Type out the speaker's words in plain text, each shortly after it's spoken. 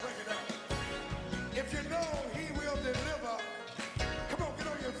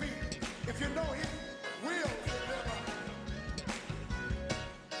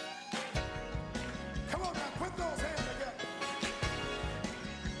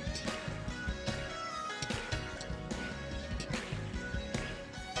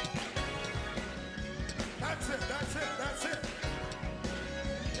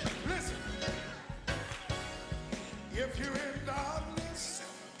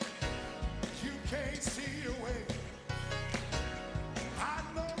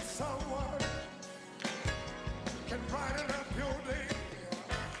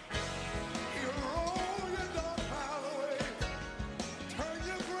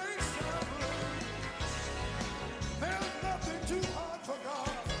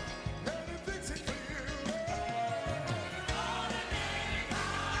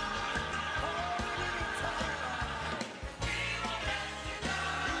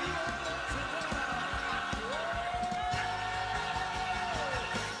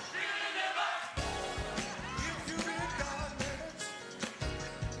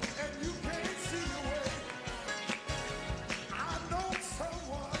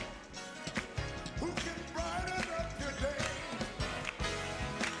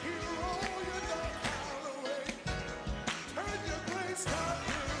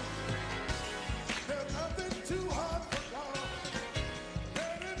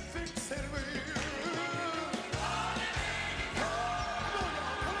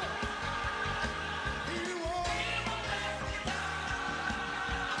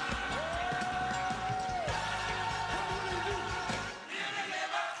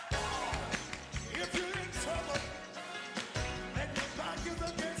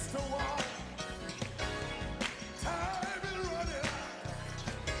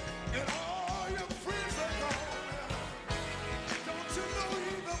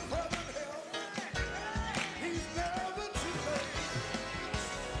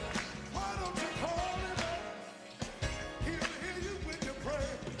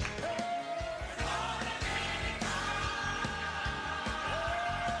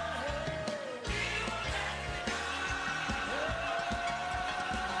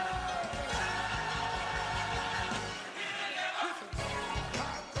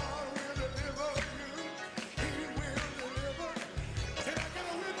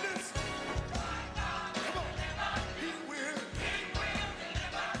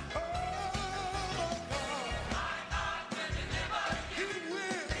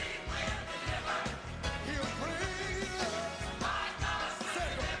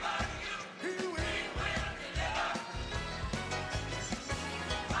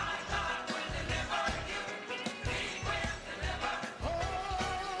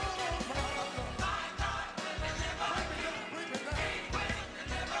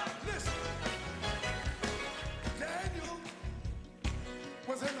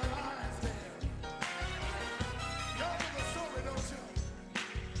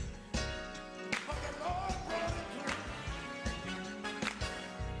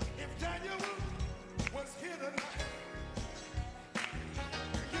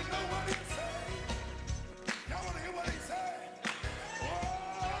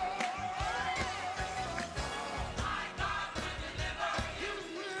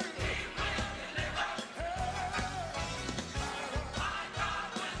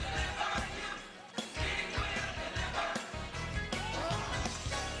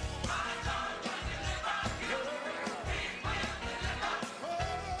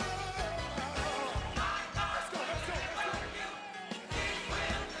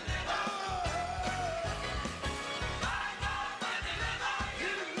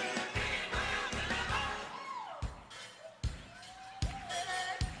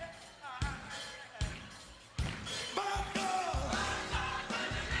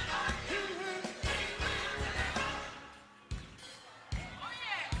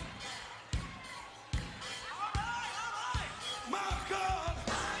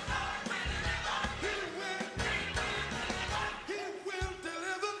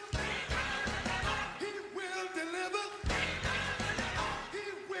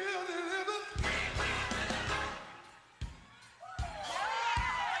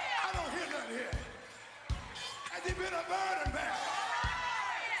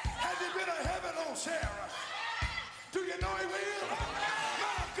Sarah. Do you know he will?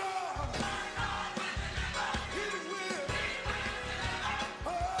 My God. He will.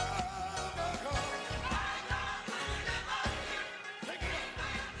 Oh, my God. Take it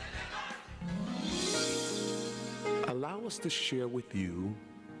up. Allow us to share with you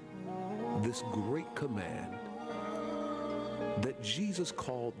this great command that Jesus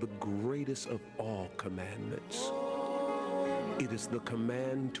called the greatest of all commandments. It is the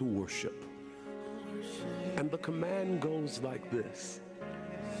command to worship. And the command goes like this: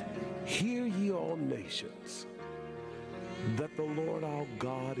 Hear ye all nations, that the Lord our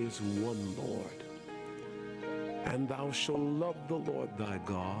God is one Lord. And thou shalt love the Lord thy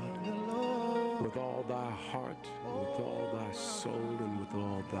God with all thy heart, with all thy soul, and with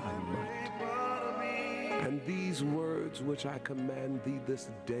all thy might. And these words which I command thee this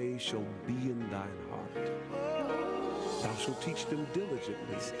day shall be in thine heart. Thou shalt teach them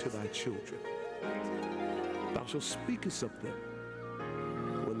diligently to thy children. Thou shalt speakest of them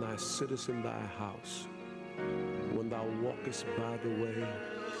when thou sittest in thy house, when thou walkest by the way,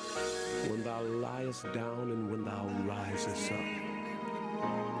 when thou liest down, and when thou risest up.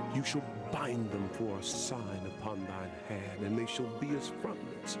 You shall bind them for a sign upon thine hand, and they shall be as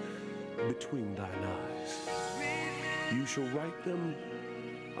frontlets between thine eyes. You shall write them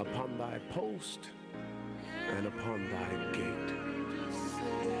upon thy post and upon thy gate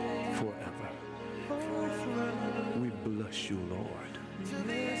forever. We bless you, Lord.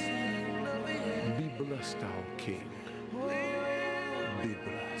 Be blessed, our King. Be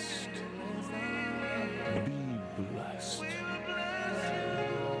blessed. Be blessed.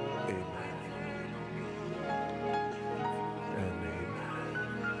 Amen and amen.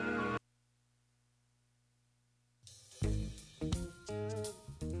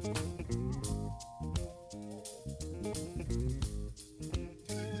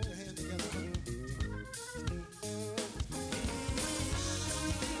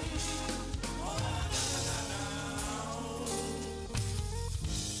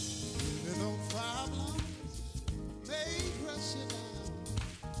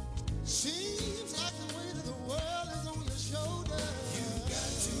 Seems like the weight of the world is on your shoulder. You got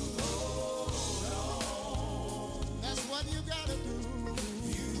to hold on. That's what you gotta do.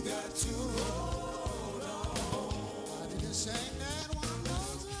 You got to hold on. I didn't sing that one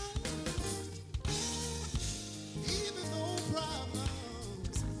more time. Even though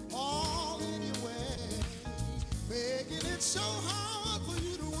problems all in your way, making it so hard for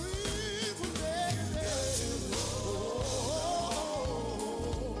you to win from day to day.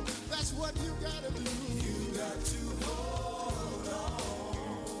 That's what you gotta do. You got to hold on.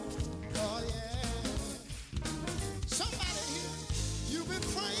 Oh yeah. Somebody here, you've been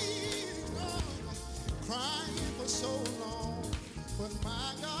praying, crying for so long, but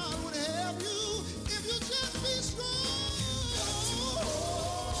my God would help you if you just be strong. You got to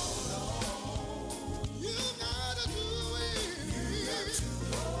hold on. You gotta do it. You got to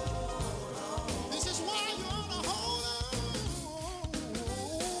hold on. This is why you ought to hold on.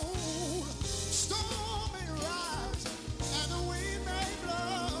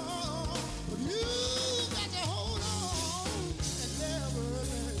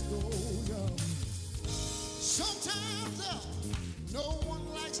 Sometimes no one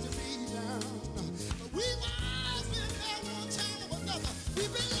likes to be down, but we've always been there one time or another.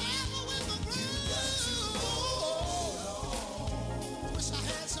 We've been level with the ground. Wish I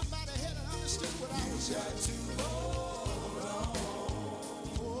had somebody here that understood what I was saying. To hold on.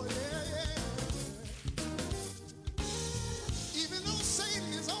 Oh yeah, yeah. Even though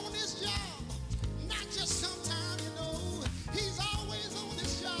Satan is on his job, not just sometime, you know, he's always on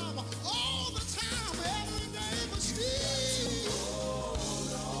his job all the time, every day.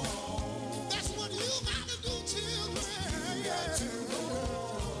 That's what you gotta do, children. You got to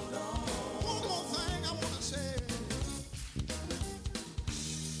hold on. One more thing I wanna say.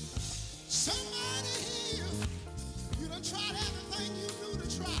 Somebody here, you done tried everything you knew to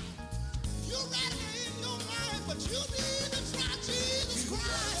try. You're ready in your mind, but you need to try Jesus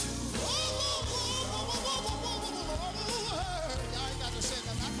Christ. I ain't got to say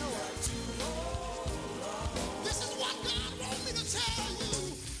that, I know it. This is what God wants me to tell you.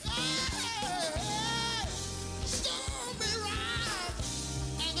 Hey, storm may rise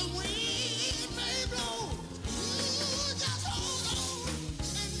and the wind may blow. You just hold on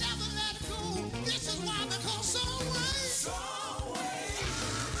and never let it go.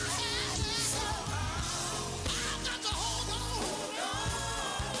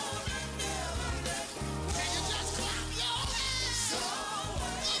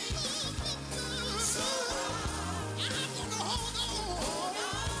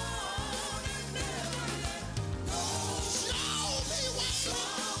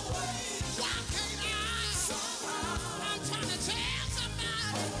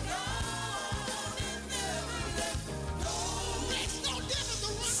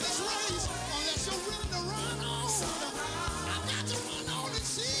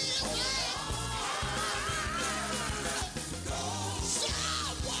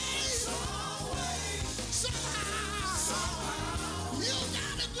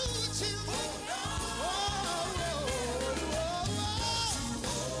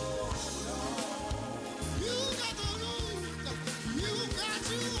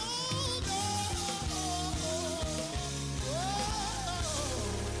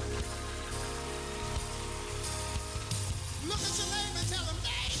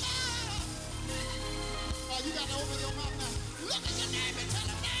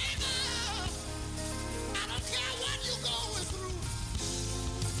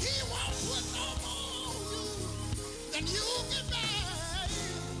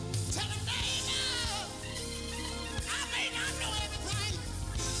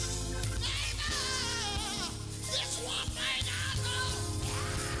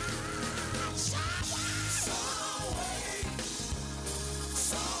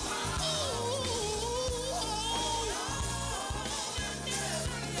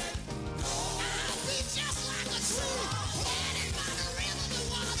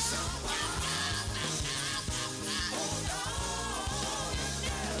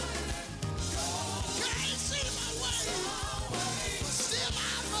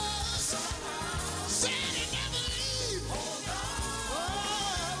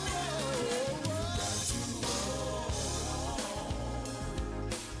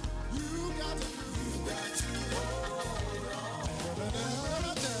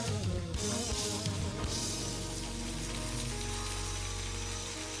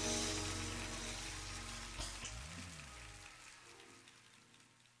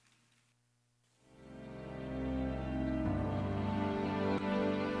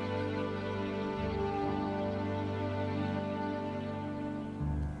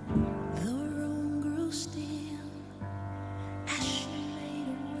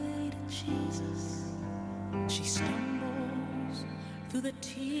 through the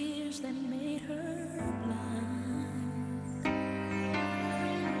tears that made her blind.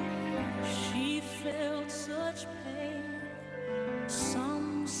 She felt such pain.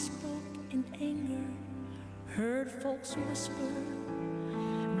 Some spoke in anger, heard folks whisper,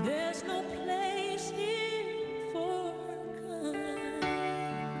 there's no place here for her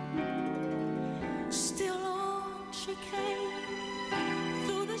kind. Still on she came,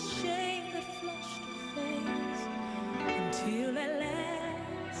 through the shame that flushed her face, until at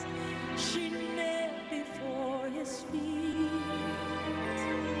last she knelt before his feet.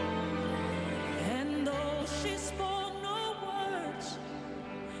 And though she spoke no words,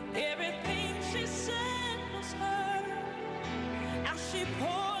 everything she said was heard, as she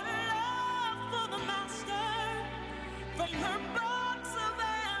poured her love for the master from her box of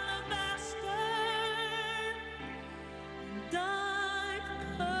alabaster. And I've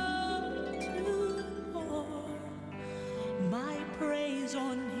come to pour my praise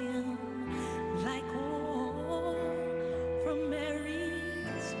on him like oil from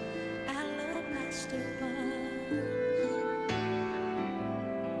Mary's alabaster box.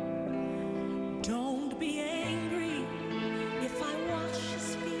 Don't be angry if I wash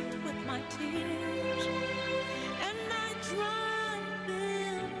his feet with my tears, and I dry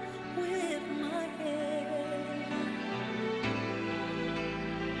them with my hair.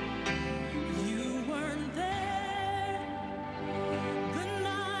 You weren't there the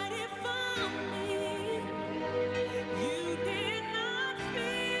night he found me. You did not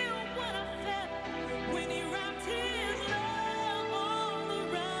feel what I felt when he wrapped his love all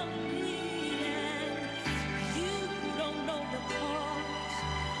around me. And you don't know the cost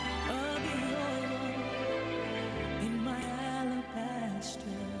of the oil in my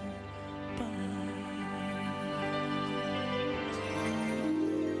alabaster box.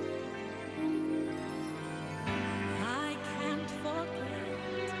 I can't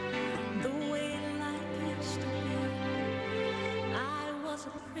forget the way life used to be. I was a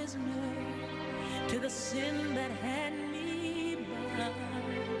prisoner to the sin that had me bound.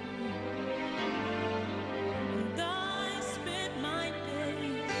 And I spent my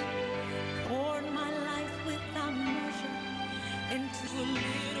days, poured my life without measure into a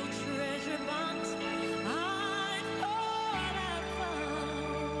little treasure box I thought I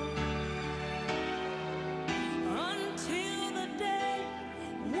found. Until the day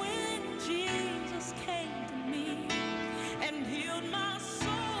when Jesus came to me and healed my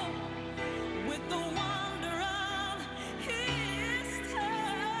soul with the wonder of his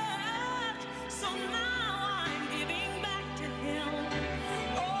touch. So now I'm giving back to him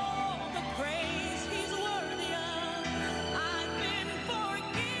all the praise he's worthy of. I've been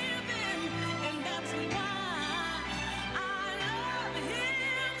forgiven, and that's why I love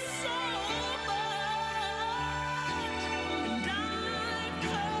him so much. And I've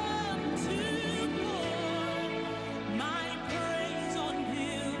come to pour my praise on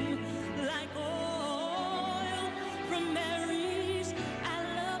him like oil from Mary's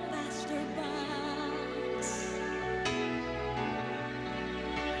alabaster box.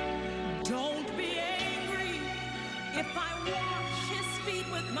 Don't be angry if I wash his feet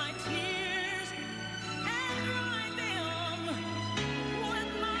with my tears.